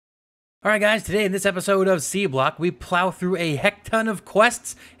Alright guys, today in this episode of Seablock, we plow through a heck ton of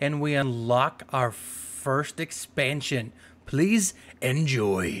quests and we unlock our first expansion. Please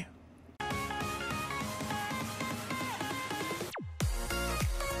enjoy.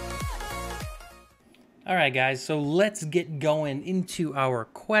 Alright guys, so let's get going into our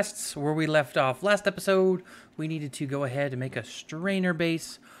quests. Where we left off last episode, we needed to go ahead and make a strainer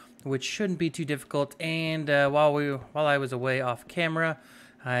base, which shouldn't be too difficult, and while I was away off camera,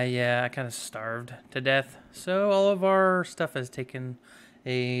 I kind of starved to death, so all of our stuff has taken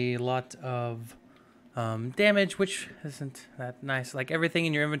a lot of damage, which isn't that nice. Like everything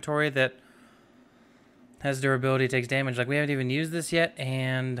in your inventory that has durability takes damage. Like we haven't even used this yet,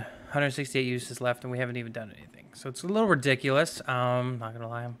 and 168 uses left, and we haven't even done anything. So it's a little ridiculous. Not gonna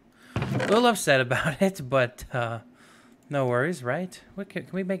lie, I'm a little upset about it, but no worries, right? What can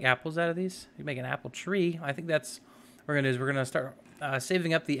we make apples out of these? We can make an apple tree. I think that's what we're gonna do. Is we're gonna start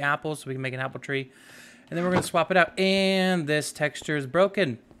saving up the apples so we can make an apple tree, and then we're going to swap it out. And this texture is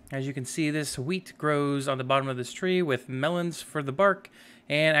broken. As you can see, this wheat grows on the bottom of this tree with melons for the bark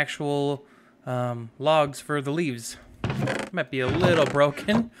and actual logs for the leaves. Might be a little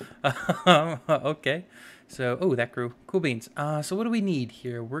broken. Okay, so oh, that grew. Cool beans. So what do we need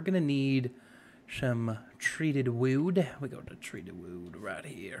here? We're gonna need some treated wood. We go to treated wood right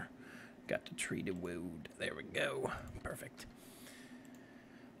here. Got the treated wood. There we go. Perfect.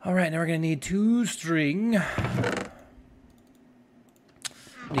 All right, now we're gonna need 2 string.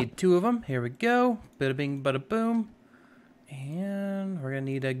 Need 2 of them. Here we go. Bada bing, bada boom. And we're gonna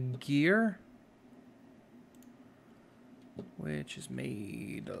need a gear, which is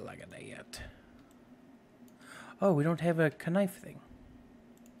made like that. Oh, we don't have a knife thing.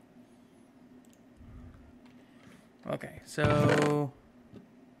 Okay, so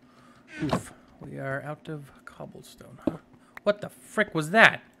oof, we are out of cobblestone. What the frick was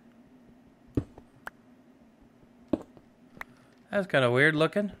that? That's kind of weird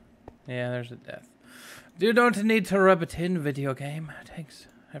looking. Yeah, there's a death. You don't need to rub it in, video game. Thanks.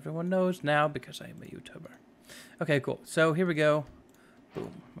 Everyone knows now because I am a YouTuber. Okay, cool. So here we go.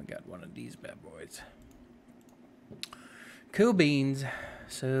 Boom. We got one of these bad boys. Cool beans.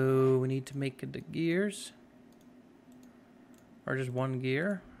 So we need to make the gears. Or just 1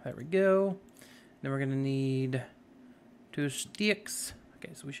 gear. There we go. Then we're going to need 2 sticks.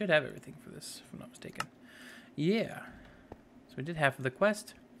 Okay, so we should have everything for this, if I'm not mistaken. Yeah. So we did half of the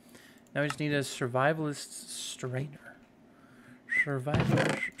quest. Now we just need a survivalist strainer.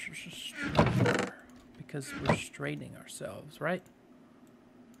 Survivalist strainer. Because we're straining ourselves, right?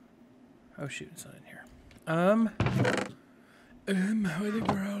 Oh shoot, it's not in here. I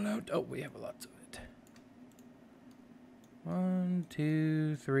think we're all out. Oh, we have lots of it. 1,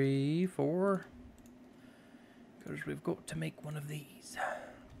 2, 3, 4. Because we've got to make one of these.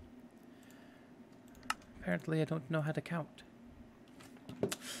 Apparently I don't know how to count.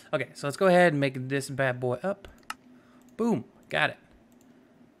 Okay, so let's go ahead and make this bad boy up. Boom, got it.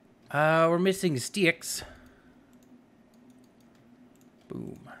 We're missing sticks.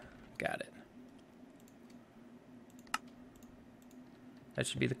 Boom, got it. That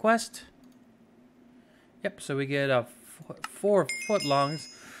should be the quest. Yep, so we get a 4 foot longs.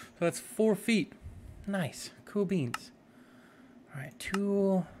 So that's 4 feet. Nice, cool beans. All right,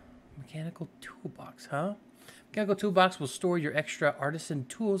 tool, mechanical toolbox, huh? Mechanical toolbox will store your extra artisan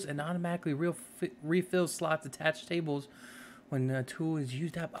tools and automatically refill slots attached tables when a tool is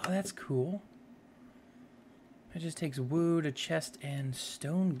used up. Oh, that's cool. It just takes wood, a chest, and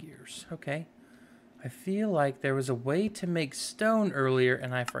stone gears. Okay. I feel like there was a way to make stone earlier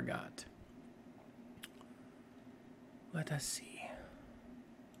and I forgot. Let us see.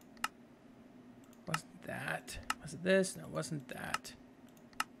 Wasn't that? Was it this? No, it wasn't that.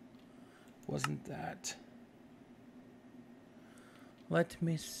 Wasn't that. Let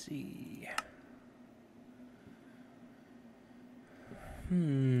me see.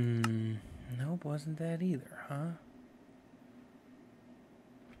 Nope, wasn't that either, huh?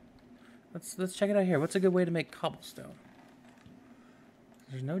 Let's check it out here. What's a good way to make cobblestone?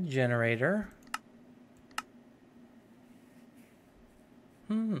 There's no generator.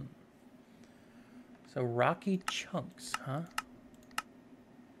 So rocky chunks, huh?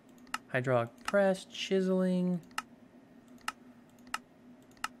 Hydraulic press, chiseling.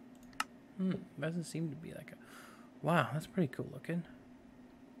 Doesn't seem to be like a... Wow, that's pretty cool looking.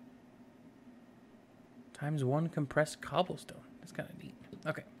 ×1 compressed cobblestone. That's kind of neat.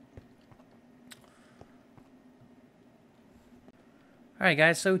 Okay. Alright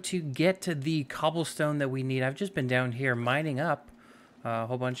guys, so to get to the cobblestone that we need, I've just been down here mining up a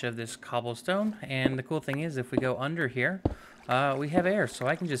whole bunch of this cobblestone. And the cool thing is, if we go under here, we have air, so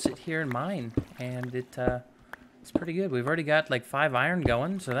I can just sit here and mine, and it's pretty good. We've already got like 5 iron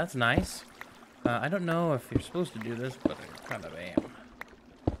going, so that's nice. I don't know if you're supposed to do this, but I kind of am.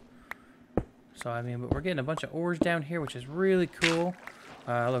 So, I mean, but we're getting a bunch of ores down here, which is really cool.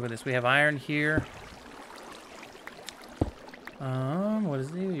 Look at this. We have iron here. What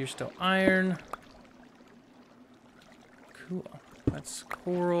is it? You're still iron. Cool. That's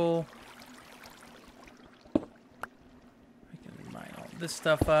coral. We can mine all this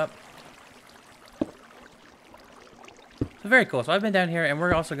stuff up. So very cool. So I've been down here, and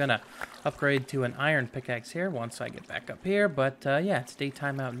we're also going to upgrade to an iron pickaxe here once I get back up here. But, yeah, it's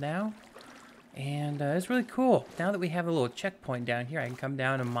daytime out now. And it's really cool. Now that we have a little checkpoint down here, I can come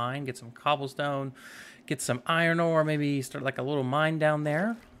down and mine, get some cobblestone, get some iron ore, maybe start like a little mine down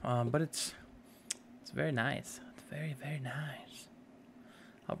there. But it's very nice. It's very, very nice.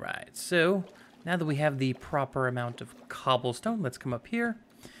 All right, so now that we have the proper amount of cobblestone, let's come up here.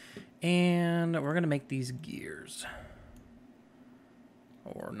 And we're going to make these gears.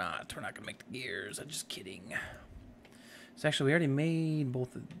 Or not. We're not going to make the gears. I'm just kidding. So actually, we already made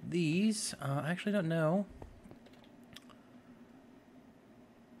both of these. I actually don't know.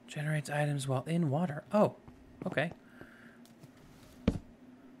 Generates items while in water. Oh, okay. So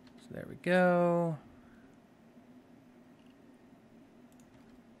there we go.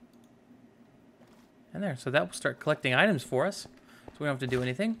 And there. So that will start collecting items for us. So we don't have to do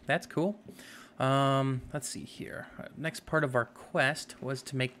anything. That's cool. Let's see here. Next part of our quest was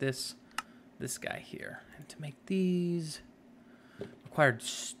to make this guy here. And to make these... Required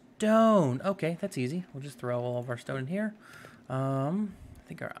stone. Okay, that's easy. We'll just throw all of our stone in here. I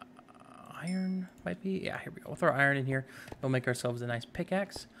think our iron might be... Yeah, here we go. We'll throw our iron in here. We'll make ourselves a nice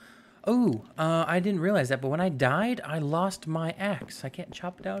pickaxe. Oh, I didn't realize that, but when I died, I lost my axe. I can't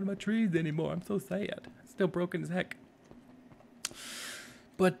chop down my trees anymore. I'm so sad. It's still broken as heck.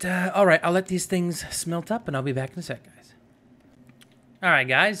 But, all right, I'll let these things smelt up, and I'll be back in a sec, guys. All right,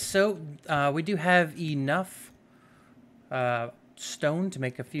 guys, so we do have enough stone to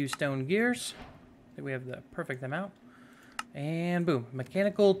make a few stone gears. I think we have the perfect amount. And boom,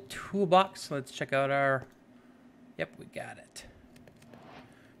 mechanical toolbox. Let's check out our... Yep, we got it.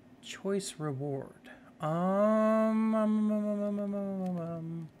 Choice reward.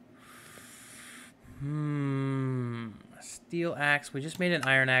 Steel axe. We just made an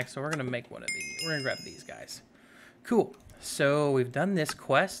iron axe, so we're gonna make one of these. We're gonna grab these guys. Cool. So we've done this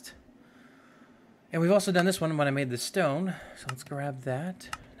quest. And we've also done this one when I made the stone. So let's grab that.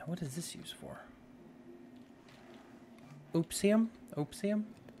 Now what is this used for? Oopsium? Oopsium?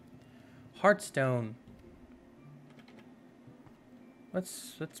 Heartstone.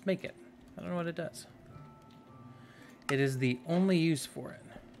 Let's make it. I don't know what it does. It is the only use for it.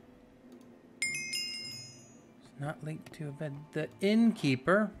 It's not linked to a bed. The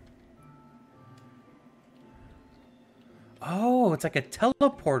innkeeper. Oh, it's like a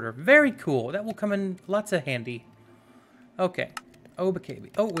teleporter. Very cool. That will come in lots of handy. Okay. Oh,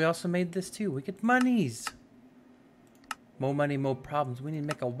 we also made this too. We get monies. More money, more problems. We need to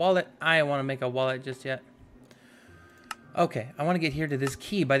make a wallet. I don't want to make a wallet just yet. Okay, I want to get here to this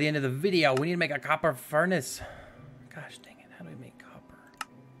key by the end of the video. We need to make a copper furnace. Gosh dang it. How do we make copper?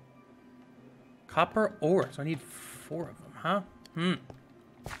 Copper ore. So I need 4 of them, huh?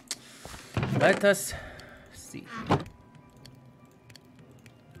 Let us see.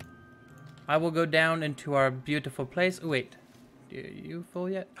 I will go down into our beautiful place. Oh, wait. Are you full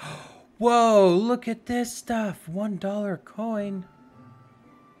yet? Whoa, look at this stuff. $1 coin.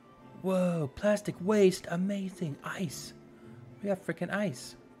 Whoa, plastic waste. Amazing. Ice. We have freaking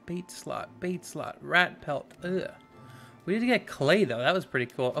ice. Bait slot, rat pelt. Ugh. We need to get clay, though. That was pretty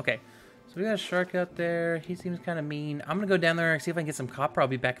cool. Okay, so we got a shark out there. He seems kind of mean. I'm going to go down there and see if I can get some copper. I'll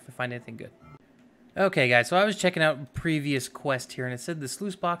be back if I find anything good. Okay, guys, so I was checking out previous quest here, and it said the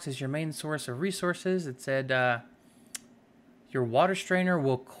sluice box is your main source of resources. It said your water strainer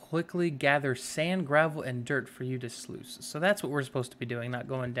will quickly gather sand, gravel, and dirt for you to sluice. So that's what we're supposed to be doing, not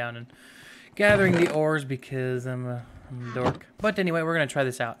going down and gathering the ores because I'm a dork. But anyway, we're going to try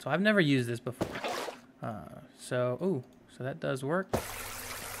this out. So I've never used this before. So that does work.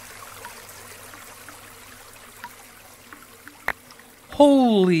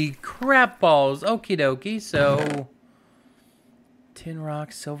 Holy crap balls. Okie dokie. So tin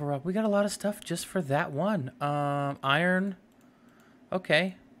rock, silver rock. We got a lot of stuff just for that one. Iron.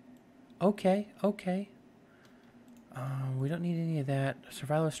 Okay. We don't need any of that.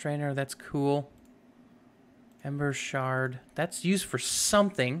 Survival strainer, that's cool. Ember shard. That's used for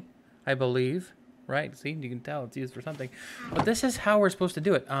something, I believe. Right? See, you can tell it's used for something. But this is how we're supposed to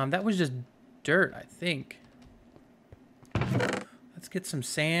do it. That was just dirt, I think. Let's get some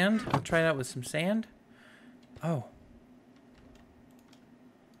sand. I'll try it out with some sand. Oh.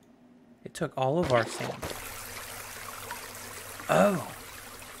 It took all of our sand. Oh.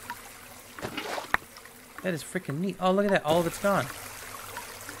 That is freaking neat. Oh, look at that. All of it's gone.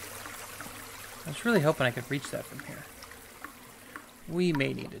 I was really hoping I could reach that from here. We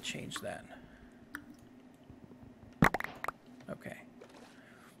may need to change that. Okay.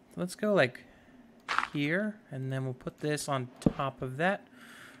 Let's go like here, and then we'll put this on top of that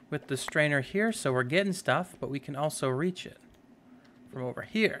with the strainer here, so we're getting stuff, but we can also reach it from over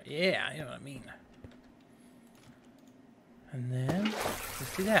here. Yeah, you know what I mean. And then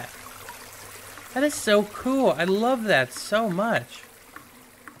let's do that. That is so cool. I love that so much.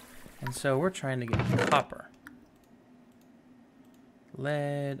 And so we're trying to get copper.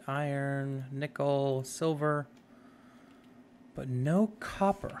 Lead, iron, nickel, silver. But no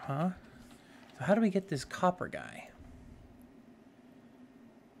copper, huh? So how do we get this copper guy?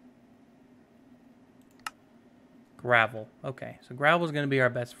 Gravel. Okay, so gravel is going to be our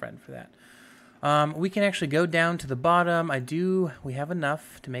best friend for that. We can actually go down to the bottom. We have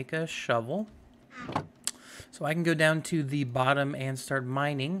enough to make a shovel. So I can go down to the bottom and start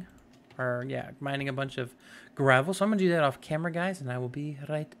mining. Or, yeah, mining a bunch of gravel. So I'm going to do that off camera, guys, and I will be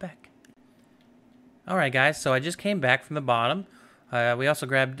right back. Alright, guys, so I just came back from the bottom. We also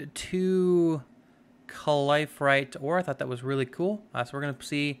grabbed 2 califerite ore. I thought that was really cool. So we're going to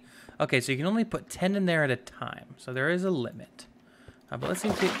see... Okay, so you can only put 10 in there at a time. So there is a limit. But let's see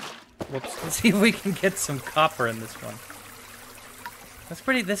if we... Whoops. Let's see if we can get some copper in this one. That's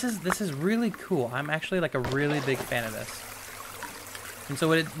pretty... This is really cool. I'm actually like a really big fan of this. And so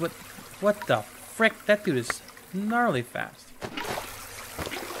what the frick? That dude is gnarly fast.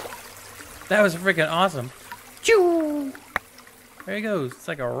 That was freaking awesome. Choo! There he goes. It's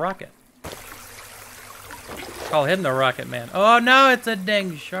like a rocket. Call him the Rocket Man. Oh no, it's a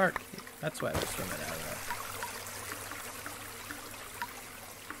dang shark. That's why I was swimming out of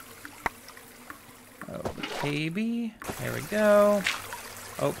there. Oh, baby. There we go.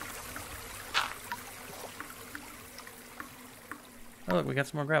 Oh. Oh, look, we got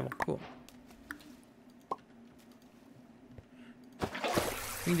some more gravel. Cool.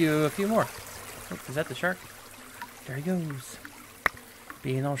 We can do a few more. Oh, is that the shark? There he goes.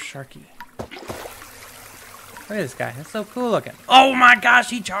 Being all sharky. Look at this guy. That's so cool looking. Oh my gosh,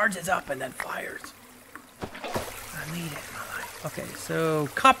 he charges up and then fires. I need it in my life. Okay, so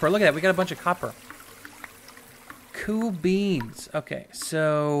copper. Look at that. We got a bunch of copper. Cool beans. Okay,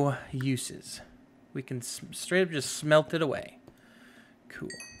 so uses. We can straight up just smelt it away. Cool.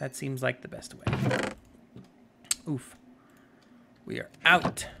 That seems like the best way. Oof. We are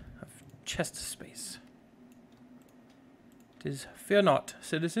out of chest space. 'Tis fear not,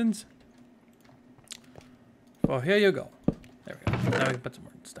 citizens. Well, here you go. There we go. Now we can put some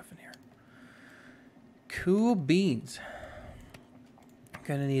more stuff in here. Cool beans.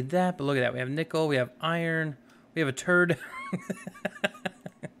 Gonna need that, but look at that. We have nickel, we have iron, we have a turd.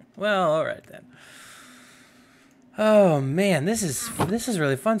 Well, alright then. Oh man, this is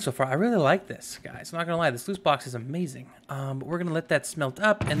really fun so far. I really like this, guys. I'm not gonna lie, this loose box is amazing. But we're gonna let that smelt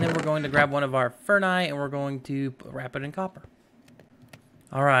up, and then we're going to grab one of our ferni, and we're going to wrap it in copper.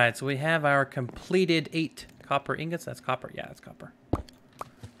 All right, so we have our completed 8 copper ingots. That's copper. Yeah, that's copper.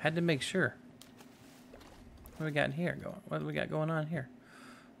 Had to make sure. What do we got in here? What do we got going on here?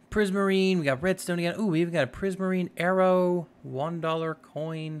 Prismarine. We got redstone again. Ooh, we even got a prismarine arrow. $1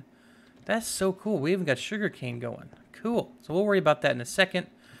 coin. That's so cool. We even got sugarcane going. Cool. So we'll worry about that in a second.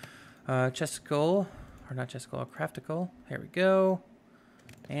 Chesticle. Or not chesticle, a crafticle. Here we go.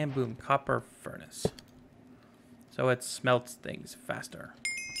 And boom, copper furnace. So it smelts things faster.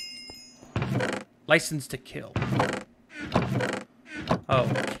 License to kill.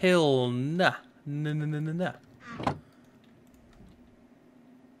 Oh, kill nah. Nah.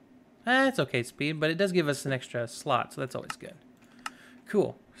 It's okay speed, but it does give us an extra slot, so that's always good.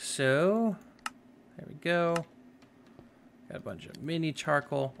 Cool. So, there we go. Got a bunch of mini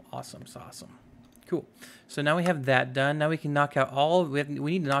charcoal. Awesome, awesome. Cool. So now we have that done. Now we can knock out all. We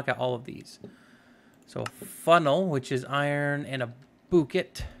need to knock out all of these. So a funnel, which is iron, and a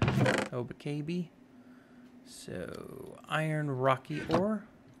bucket. Oh, BKB. So iron rocky ore.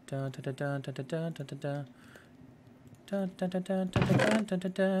 Dun, dun, dun, dun, dun, dun, dun, dun, dun. Dun, dun, dun, dun, dun, dun, dun,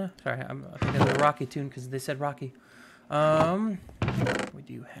 dun, dun. Sorry, I'm thinking of the Rocky tune because they said Rocky. We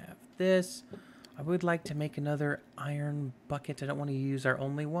do have this. I would like to make another iron bucket. I don't want to use our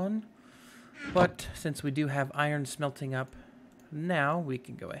only one. But since we do have iron smelting up now, we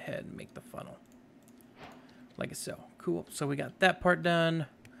can go ahead and make the funnel. Like so. Cool. So we got that part done.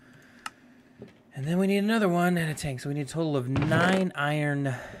 And then we need another one and a tank. So we need a total of 9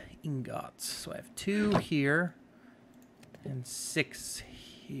 iron ingots. So I have 2 here and 6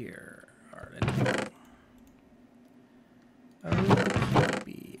 here. Okay.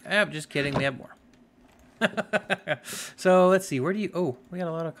 I'm just kidding. We have more. So let's see. Where do you... Oh, we got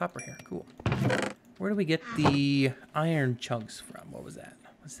a lot of copper here. Cool. Where do we get the iron chunks from? What was that?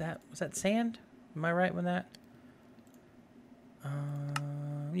 Was that sand? Am I right with that?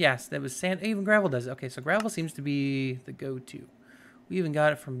 Yes, that was sand. Even gravel does it. Okay, so gravel seems to be the go-to. We even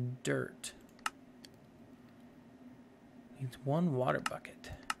got it from dirt. Needs 1 water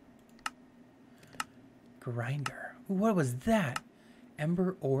bucket. Grinder. Ooh, what was that?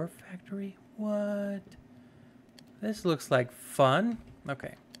 Ember ore factory? What? This looks like fun.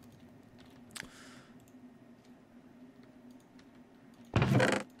 Okay.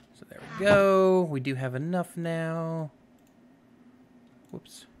 So there we go. We do have enough now.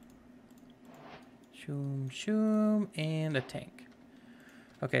 Whoops. Shoom, shoom, and a tank.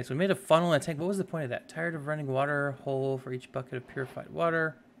 Okay, so we made a funnel and a tank. What was the point of that? Tired of running water hole for each bucket of purified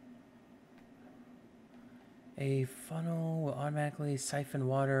water. A funnel will automatically siphon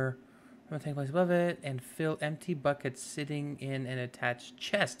water from a tank placed above it and fill empty buckets sitting in an attached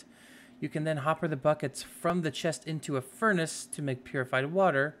chest. You can then hopper the buckets from the chest into a furnace to make purified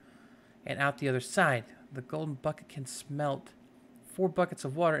water and out the other side. The golden bucket can smelt 4 buckets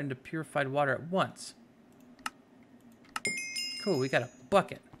of water into purified water at once. Cool, we got a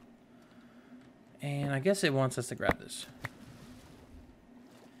bucket. And I guess it wants us to grab this.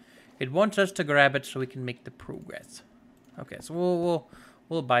 It wants us to grab it so we can make the progress. Okay, so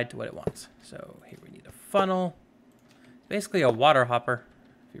we'll abide to what it wants. So here we need a funnel. Basically a water hopper,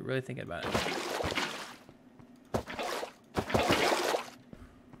 if you're really thinking about it.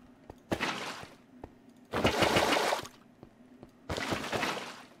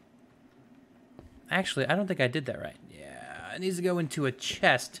 Actually, I don't think I did that right. Yeah, it needs to go into a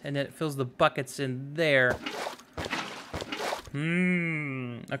chest, and then it fills the buckets in there.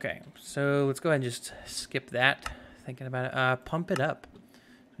 Okay, so let's go ahead and just skip that. Thinking about it. Pump it up.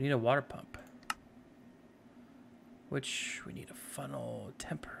 We need a water pump. Which, we need a funnel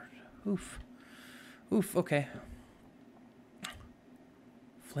tempered. Oof. Oof, okay.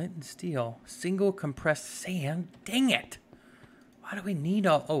 Flint and steel. Single compressed sand. Dang it! Why do we need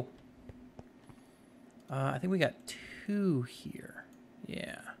all... Oh. I think we got 2 here.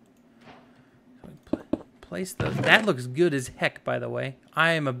 Yeah. So we place those. That looks good as heck, by the way.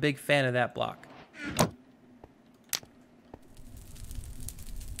 I am a big fan of that block.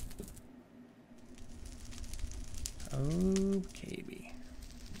 Okay.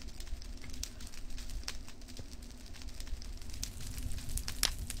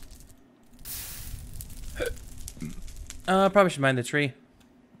 Probably should mine the tree.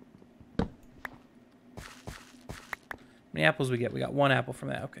 How many apples we get? We got 1 apple from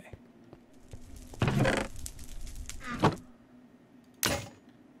that. Okay.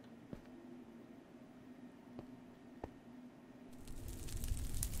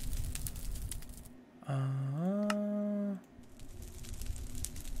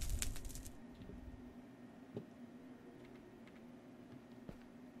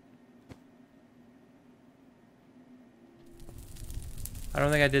 I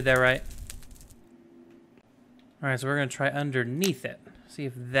don't think I did that right. Alright, so we're going to try underneath it. See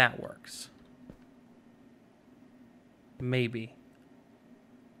if that works. Maybe.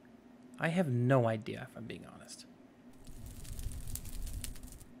 I have no idea, if I'm being honest.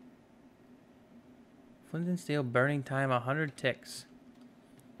 Flint and steel burning time 100 ticks.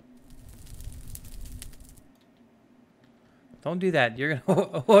 Don't do that. You're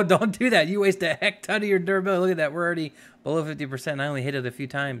gonna... Oh, don't do that. You waste a heck ton of your durability. Look at that. We're already below 50%, and I only hit it a few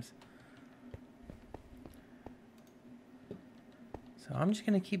times. So I'm just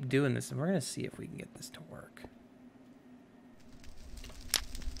going to keep doing this, and we're going to see if we can get this to work.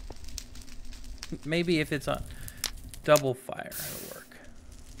 Maybe if it's on double fire, it'll work.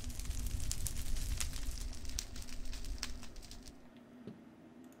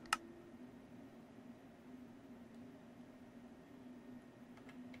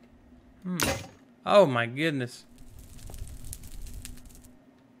 Oh my goodness.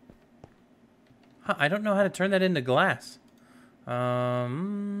 Huh, I don't know how to turn that into glass. They're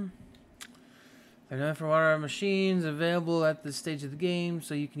known for water machines available at this stage of the game,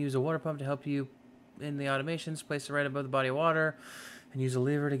 so you can use a water pump to help you in the automations. Place it right above the body of water and use a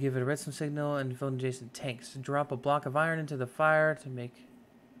lever to give it a redstone signal and fill in adjacent tanks. Drop a block of iron into the fire to make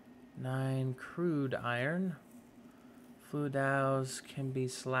 9 crude iron. Fluid dowels can be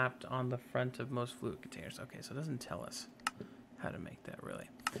slapped on the front of most fluid containers. Okay, so it doesn't tell us how to make that really.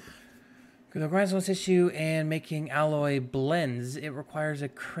 The grindstone tissue and making alloy blends, it requires a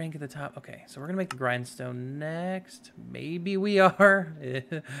crank at the top. Okay, so we're gonna make the grindstone next. Maybe we are.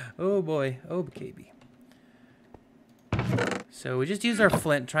 Oh boy, oh baby. So we just use our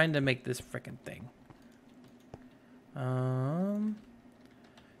flint trying to make this frickin' thing.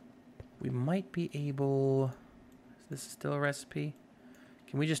 We might be able, is this still a recipe?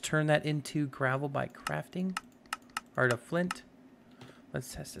 Can we just turn that into gravel by crafting? Or to flint?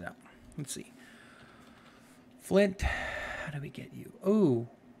 Let's test it out. Let's see. Flint, how do we get you? Oh,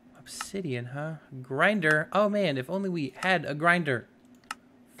 obsidian, huh? Grinder. Oh man, if only we had a grinder.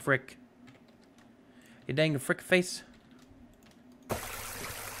 Frick. You dang frick face.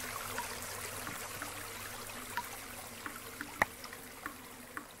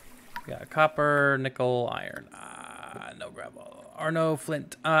 Got copper, nickel, iron. No gravel. Or no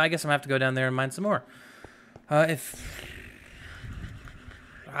flint. I guess I'm gonna have to go down there and mine some more. I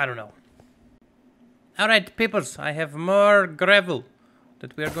don't know. Alright, peoples, I have more gravel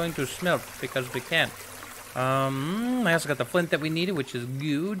that we are going to smelt because we can. I also got the flint that we needed, which is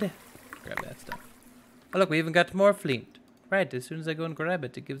good. Grab that stuff. Oh, look, we even got more flint. Right, as soon as I go and grab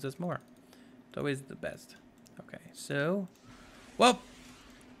it, it gives us more. It's always the best. Okay, so... Whoa!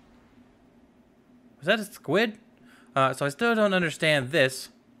 Was that a squid? So I still don't understand this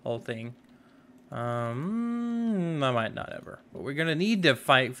whole thing. I might not ever. But we're gonna need to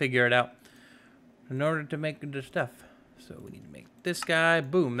figure it out in order to make the stuff. So we need to make this guy.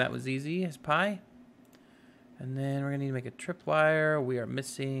 Boom, that was easy as pie. And then we're gonna need to make a tripwire. We are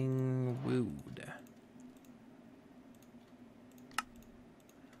missing wood.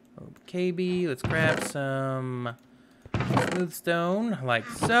 KB, let's grab some smooth stone, like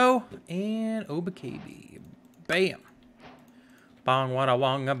so. And OBKB. Bam. Bong, wada,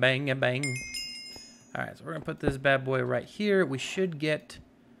 wonga, bang, a bang. Alright, so we're gonna put this bad boy right here. We should get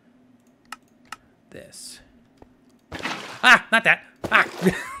this. Ah, not that. Ah.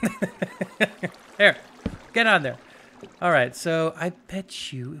 There. Get on there. Alright, so I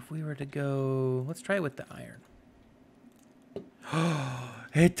bet you if we were to go... Let's try it with the iron.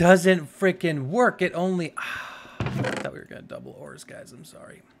 It doesn't freaking work. It only... I thought we were gonna double ores, guys. I'm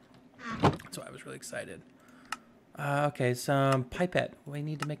sorry. That's why I was really excited. Okay, some pipette. We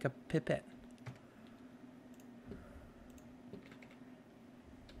need to make a pipette.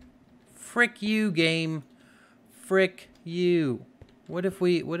 Frick you, game. Frick you. What if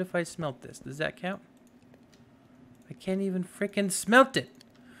I smelt this? Does that count? I can't even frickin' smelt it.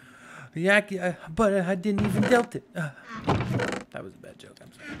 Yeah, but I didn't even dealt it. That was a bad joke.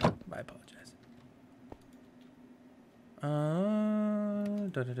 I'm sorry. I apologize.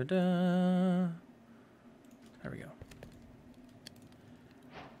 There we go.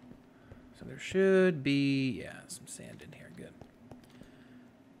 So there should be, yeah, some sand in here. Good.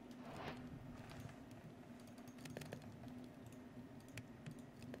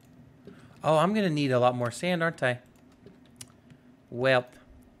 Oh, I'm going to need a lot more sand, aren't I? Welp.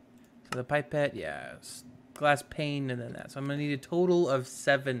 So the pipette, yeah, glass pane, and then that. So I'm going to need a total of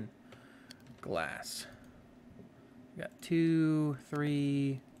 7 glass. We got 2,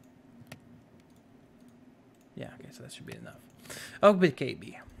 3. Yeah, okay, so that should be enough. Oh, but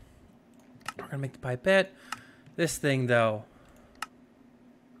KB. We're going to make the pipette. This thing, though.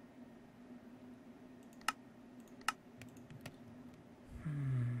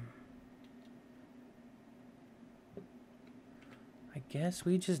 I guess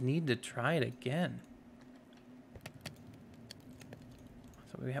we just need to try it again.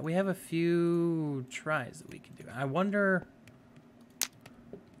 So we have a few tries that we can do. I wonder...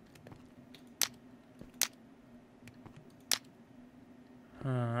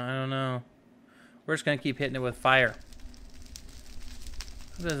 I don't know. We're just going to keep hitting it with fire.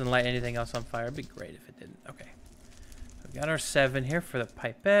 It doesn't light anything else on fire. It'd be great if it didn't. Okay. So we got our 7 here for the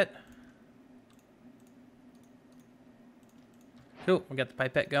pipette. Cool. We got the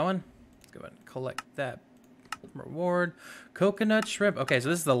pipette going. Let's go ahead and collect that reward. Coconut shrimp. Okay, so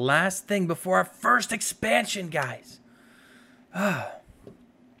this is the last thing before our first expansion, guys. Ah.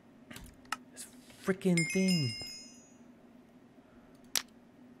 This freaking thing.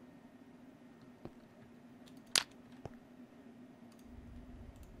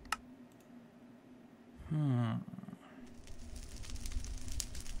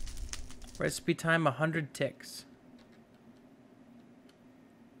 Recipe time 100 ticks.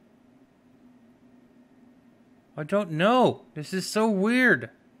 I don't know. This is so weird.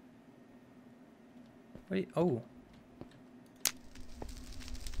 Wait, oh.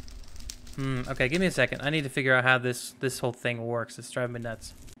 Okay, give me a second. I need to figure out how this whole thing works. It's driving me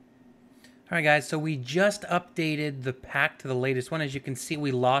nuts. Alright guys, so we just updated the pack to the latest one. As you can see,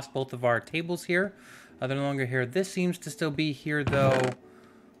 we lost both of our tables here. They're no longer here. This seems to still be here though.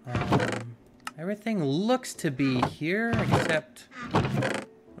 Everything looks to be here, except I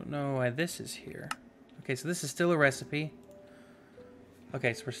don't know why this is here. Okay, so this is still a recipe.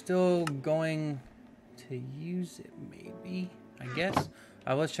 Okay, so we're still going to use it, maybe, I guess.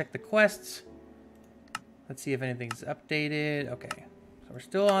 Let's check the quests. Let's see if anything's updated. Okay, so we're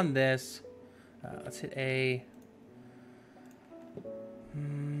still on this. Let's hit A.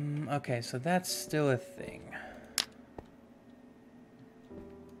 Okay, so that's still a thing.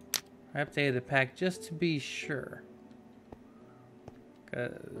 I updated the pack just to be sure.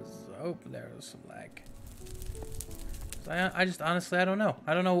 Because, oh, there was some lag. I just honestly, I don't know.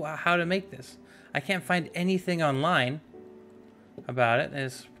 I don't know how to make this. I can't find anything online about it.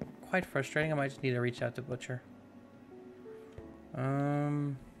 It's quite frustrating. I might just need to reach out to Butcher.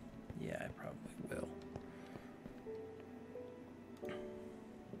 Yeah, I probably will.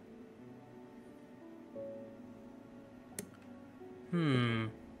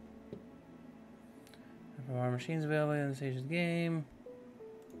 More machines available in the station's game.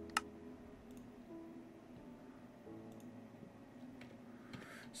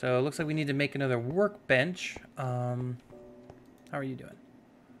 So it looks like we need to make another workbench. How are you doing?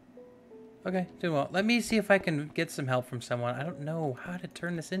 Okay, doing well. Let me see if I can get some help from someone. I don't know how to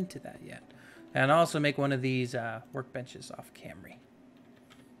turn this into that yet. And also make one of these workbenches off Camry.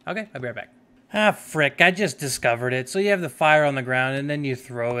 Okay, I'll be right back. Ah, frick, I just discovered it. So you have the fire on the ground and then you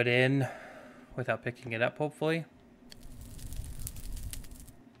throw it in without picking it up, hopefully.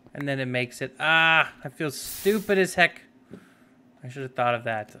 And then it makes it... Ah, I feel stupid as heck. I should have thought of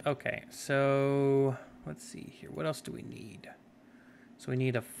that. Okay, so let's see here. What else do we need? So we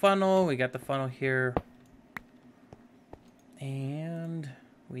need a funnel. We got the funnel here. And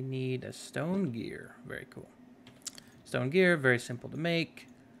we need a stone gear. Very cool. Stone gear, very simple to make.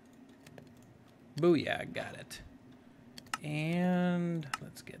 Booyah, got it. And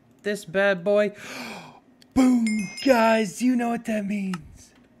let's get this bad boy. Boom, guys, do you know what that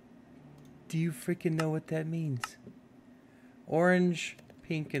means? Do you freaking know what that means? Orange,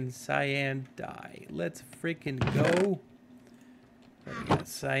 pink, and cyan dye. Let's freaking go. We got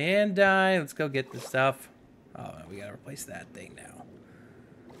cyan dye. Let's go get the stuff. Oh, we gotta replace that thing now.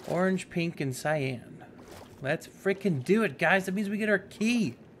 Orange, pink, and cyan. Let's freaking do it, guys. That means we get our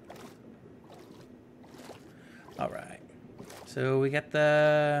key. Alright. So we got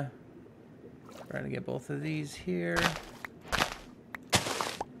the... Trying to get both of these here.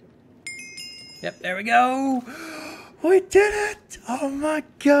 Yep, there we go. We did it! Oh my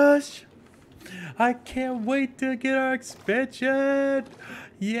gosh. I can't wait to get our expansion.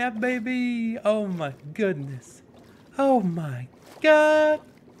 Yeah, baby. Oh my goodness. Oh my god.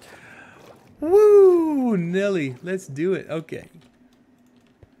 Woo! Nelly, let's do it. Okay.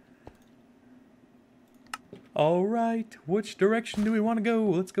 All right. Which direction do we want to go?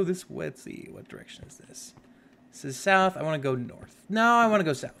 Let's go this way. Let's see. What direction is this? This is south. I want to go north. No, I want to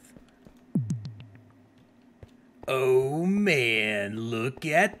go south. Oh man, look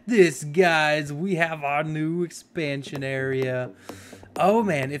at this, guys. We have our new expansion area. Oh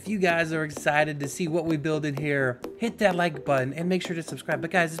man, if you guys are excited to see what we build in here, hit that like button and make sure to subscribe.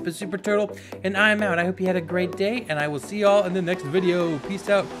 But guys, it's been Superturtle, and I'm out. I hope you had a great day, and I will see y'all in the next video. Peace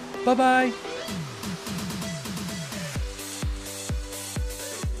out. Bye-bye.